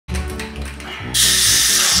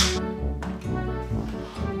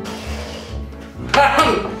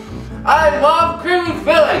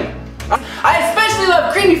filling. I especially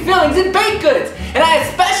love creamy fillings in baked goods, and I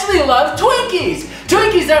especially love Twinkies.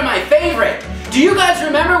 Twinkies are my favorite. Do you guys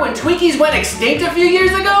remember when Twinkies went extinct a few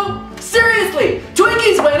years ago? Seriously,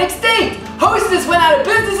 Twinkies went extinct. Hostess went out of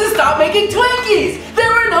business and stopped making Twinkies.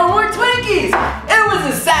 There were no more Twinkies. It was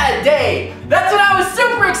a sad day. That's when I was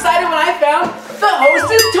super excited when I found the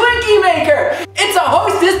Hostess Twinkie Maker. It's a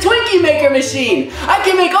Hostess Twinkie Maker Machine. I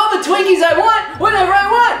can make all the Twinkies I want whenever I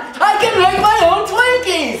want. I can make my own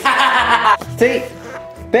Twinkies. See,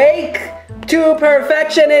 bake to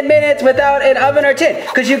perfection in minutes without an oven or tin.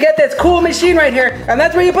 Because you get this cool machine right here, and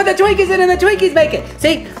that's where you put the Twinkies in and the Twinkies make it.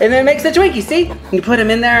 See? And then it makes the Twinkies, see? You put them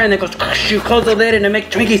in there and it goes, you close the lid and it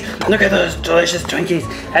makes Twinkies. Look at those delicious Twinkies.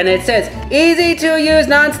 And it says, easy to use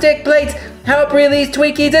non-stick plates help release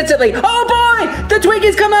Twinkies instantly. Oh boy! The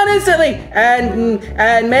Twinkies come out instantly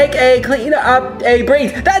and make a clean up a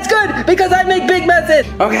breeze. That's good because I make big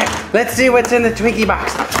messes. Okay, let's see what's in the Twinkie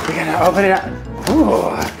box. We gotta open it up.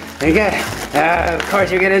 Ooh. You get, of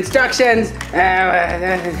course, you get instructions,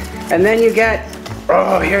 and then you get,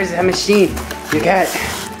 oh, here's a machine. You get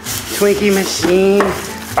Twinkie machine.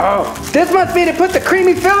 Oh, this must be to put the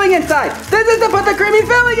creamy filling inside. This is to put the creamy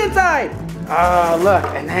filling inside. Oh, look,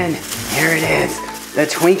 and then here it is, the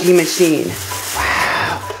Twinkie machine.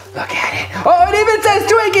 Wow, look at it. Oh, it even says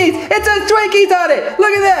Twinkies. It says Twinkies on it.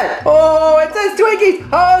 Look at that. Oh, it says Twinkies.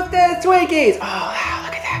 Hostess Twinkies. Oh, wow,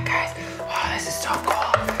 look at that, guys. Wow, this is so cool.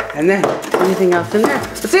 And then, anything else in there?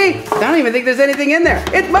 Let's see, I don't even think there's anything in there.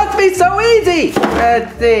 It must be so easy.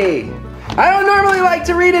 Let's see. I don't normally like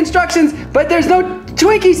to read instructions, but there's no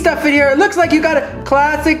Twinkie stuff in here. It looks like you got a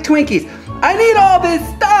classic Twinkies. I need all this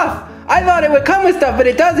stuff. I thought it would come with stuff, but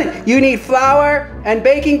it doesn't. You need flour and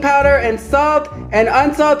baking powder and salt and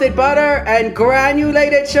unsalted butter and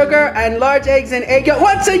granulated sugar and large eggs and egg yolk.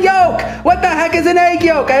 What's a yolk? What the heck is an egg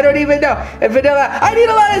yolk? I don't even know. And vanilla. I need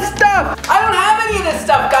a lot of stuff. I don't have any of this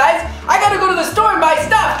stuff, guys. I gotta go to the store and buy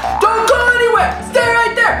stuff. Don't go anywhere. Stay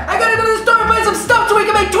right there. I gotta go to the store and buy some stuff so we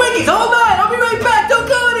can make Twinkies. Hold on. I'll be right back. Don't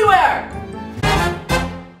go anywhere.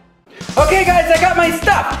 Okay guys, I got my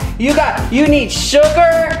stuff. You need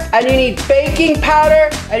sugar, and you need baking powder,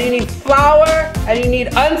 and you need flour, and you need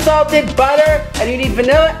unsalted butter, and you need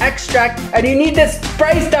vanilla extract, and you need this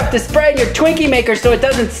spray stuff to spray in your Twinkie maker so it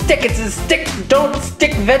doesn't stick. It's a don't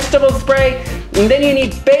stick vegetable spray. And then you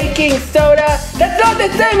need baking soda. That's not the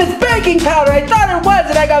same as baking powder. I thought it was,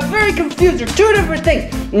 and I got very confused. They're two different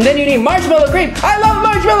things. And then you need marshmallow cream. I love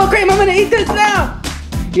marshmallow cream. I'm gonna eat this now.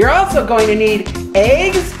 You're also going to need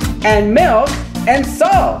eggs and milk and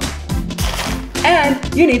salt. And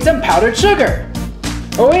you need some powdered sugar.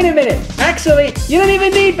 Oh, wait a minute. Actually, you don't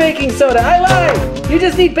even need baking soda. I lied. You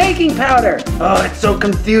just need baking powder. Oh, it's so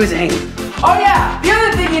confusing. Oh yeah, the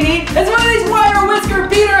other thing you need is one of these wire whisker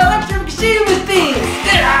beater electric machine with things.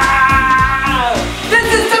 This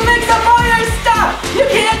is to mix up all your stuff. You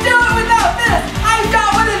can't do it without this. I've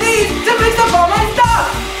got one of these to mix up all my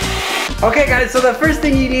stuff. Okay guys, so the first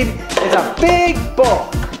thing you need is a big bowl.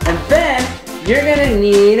 And then you're gonna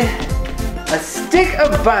need a stick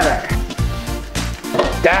of butter.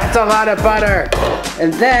 That's a lot of butter.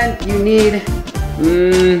 And then you need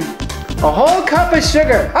a whole cup of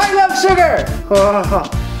sugar. I love sugar. Oh,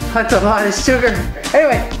 that's a lot of sugar.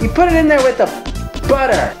 Anyway, you put it in there with the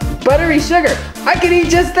butter. Buttery sugar. I could eat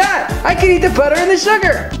just that. I could eat the butter and the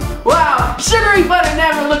sugar. Wow, sugary butter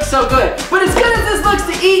never looks so good. But as good as this looks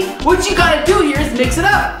to eat, what you gotta do here is mix it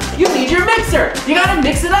up. You need your mixer. You gotta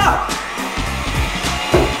mix it up.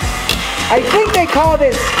 I think they call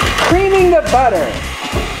this creaming the butter.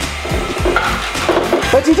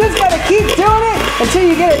 But you just gotta keep doing it until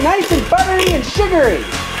you get it nice and buttery and sugary.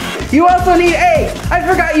 You also need eggs. I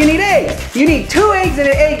forgot you need eggs. You need 2 eggs and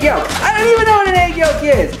an egg yolk. I don't even know what an egg yolk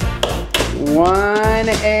is. 1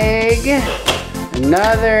 egg.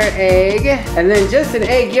 Another egg, and then just an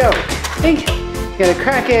egg yolk. I think you gotta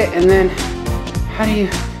crack it, and then how do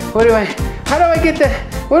I get the,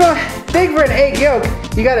 think for an egg yolk,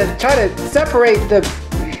 you gotta try to separate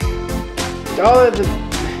all of the,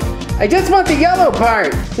 I just want the yellow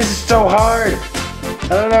part. This is so hard. I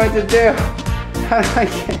don't know what to do. How do I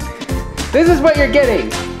get, this is what you're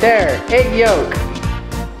getting. There, egg yolk.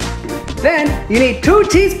 Then you need 2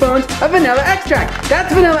 teaspoons of vanilla extract.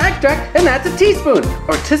 That's vanilla extract, and that's a teaspoon.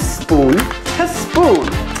 Or teaspoon.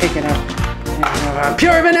 Take it out.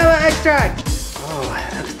 Pure vanilla extract. Oh,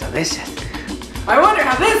 that looks delicious. I wonder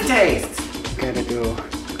how this tastes. Gotta do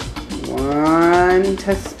 1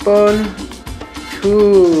 teaspoon,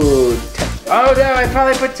 2 teaspoons. Oh no, I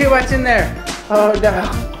probably put too much in there. Oh no.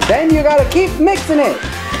 Then you gotta keep mixing it.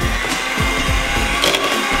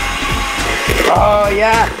 Oh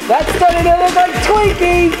yeah, that's starting to look like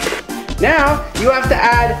Twinkies. Now you have to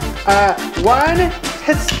add 1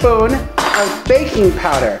 teaspoon of baking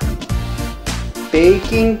powder.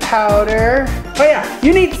 Baking powder. Oh yeah,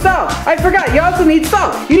 you need salt. I forgot, you also need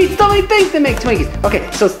salt. You need so many things to make Twinkies. Okay,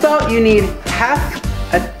 so salt, you need half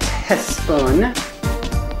a teaspoon.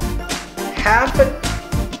 Half a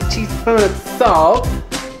teaspoon of salt.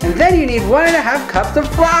 And then you need 1.5 cups of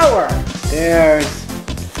flour. There's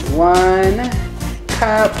 1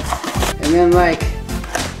 cup. And then like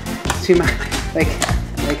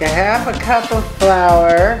a half a cup of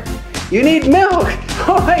flour. You need milk.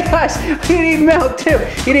 Oh my gosh, you need milk too.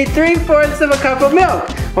 You need 3/4 of a cup of milk.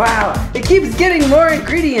 Wow, it keeps getting more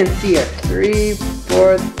ingredients here.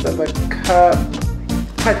 3/4 of a cup.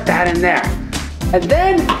 Put that in there. And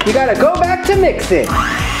then you gotta go back to mix it.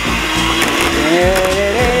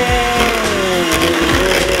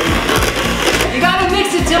 You gotta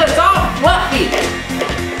mix it till it's all fluffy.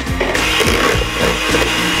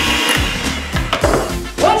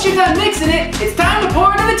 Once you're done mixing it, it's time to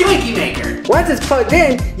pour into the Twinkie Maker. Once it's plugged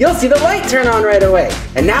in, you'll see the light turn on right away.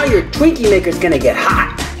 And now your Twinkie Maker's gonna get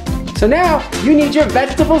hot. So now you need your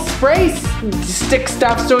vegetable spray stick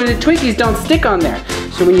stuff so the Twinkies don't stick on there.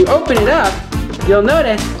 So when you open it up, you'll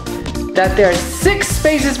notice that there are 6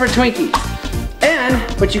 spaces for Twinkies. And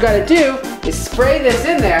what you gotta do is spray this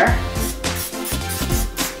in there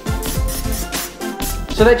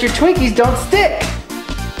so that your Twinkies don't stick.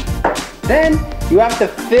 Then you have to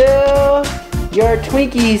fill your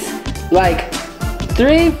Twinkies like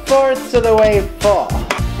 3/4 of the way full.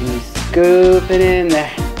 And you scoop it in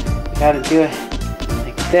there. You gotta do it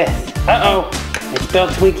like this. Uh-oh, I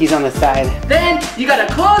spilled Twinkies on the side. Then you gotta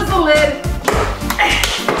close the lid,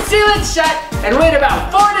 seal it shut, and wait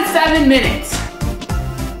about 4 to 7 minutes.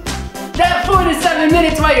 That 4 to 7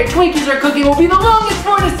 minutes while your Twinkies are cooking will be the longest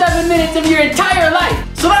 4 to 7 minutes of your entire life.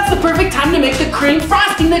 So that's the perfect time to make the cream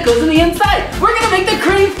frosting that goes in the inside. We're gonna make the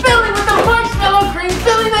cream filling with the marshmallow cream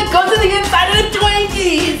filling that goes in the inside of the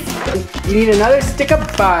Twinkies. You need another stick of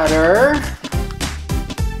butter,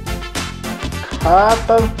 cup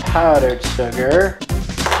of powdered sugar,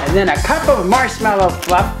 and then a cup of marshmallow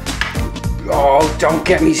fluff. Oh, don't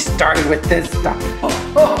get me started with this stuff.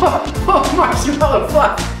 Oh, marshmallow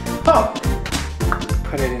fluff. Oh,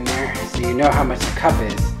 put it in there so you know how much the cup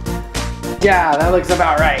is. Yeah, that looks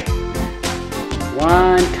about right.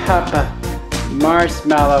 1 cup of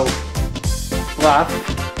marshmallow fluff.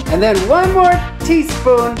 And then 1 more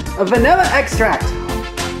teaspoon of vanilla extract.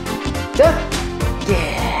 Yeah,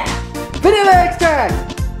 vanilla extract.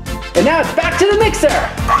 And now it's back to the mixer.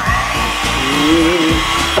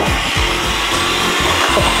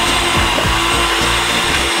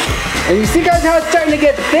 And you see guys how it's starting to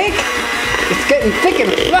get thick? It's getting thick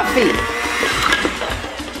and fluffy.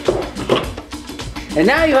 And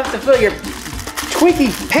now you have to fill your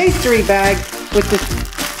Twinkie pastry bag with this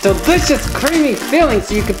delicious creamy filling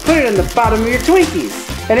so you can put it in the bottom of your Twinkies.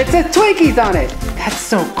 And it says Twinkies on it. That's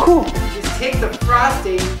so cool. You just take the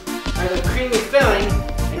frosting or the creamy filling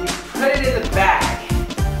and you put it in the bag.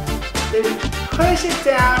 Then you push it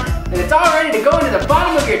down and it's all ready to go into the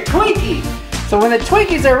bottom of your Twinkie. So when the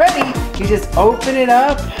Twinkies are ready, you just open it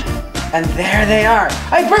up and there they are.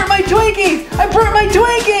 I burnt my Twinkies! I burnt my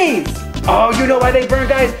Twinkies! Oh, you know why they burn,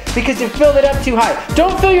 guys? Because you filled it up too high.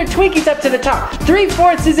 Don't fill your Twinkies up to the top.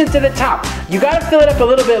 3/4 isn't to the top. You gotta fill it up a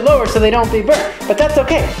little bit lower so they don't be burnt. But that's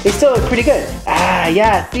okay, they still look pretty good. Ah,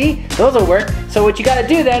 yeah, see? Those will work. So what you gotta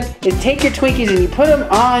do then is take your Twinkies and you put them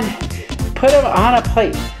on a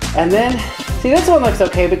plate. And then, see, this one looks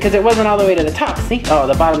okay because it wasn't all the way to the top, see? Oh,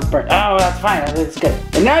 the bottom's burnt. Oh, that's fine, that looks good.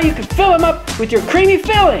 And now you can fill them up with your creamy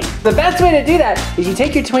filling. The best way to do that is you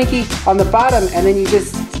take your Twinkie on the bottom and then you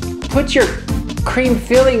just put your cream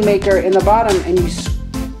filling maker in the bottom and you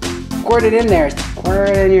squirt it in there. Squirt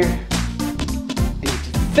it in your... And you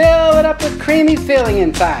fill it up with creamy filling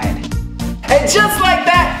inside. And just like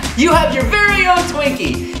that, you have your very own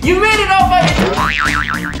Twinkie. You made it all by...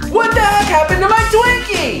 What the heck happened to my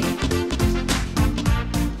Twinkie?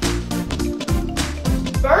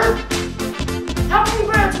 Bert? How can you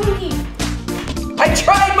burn a Twinkie? I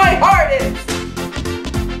tried my hardest!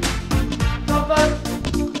 Papa.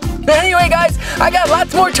 Anyway guys, I got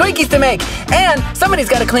lots more Twinkies to make, and somebody's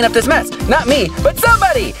got to clean up this mess. Not me, but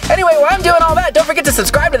somebody! Anyway, while I'm doing all that, don't forget to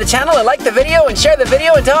subscribe to the channel and like the video and share the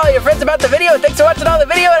video and tell all your friends about the video. And thanks for watching all the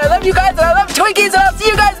video, and I love you guys, and I love Twinkies, and I'll see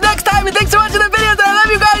you guys next time, and thanks for watching the videos, and I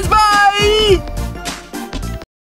love you guys, bye!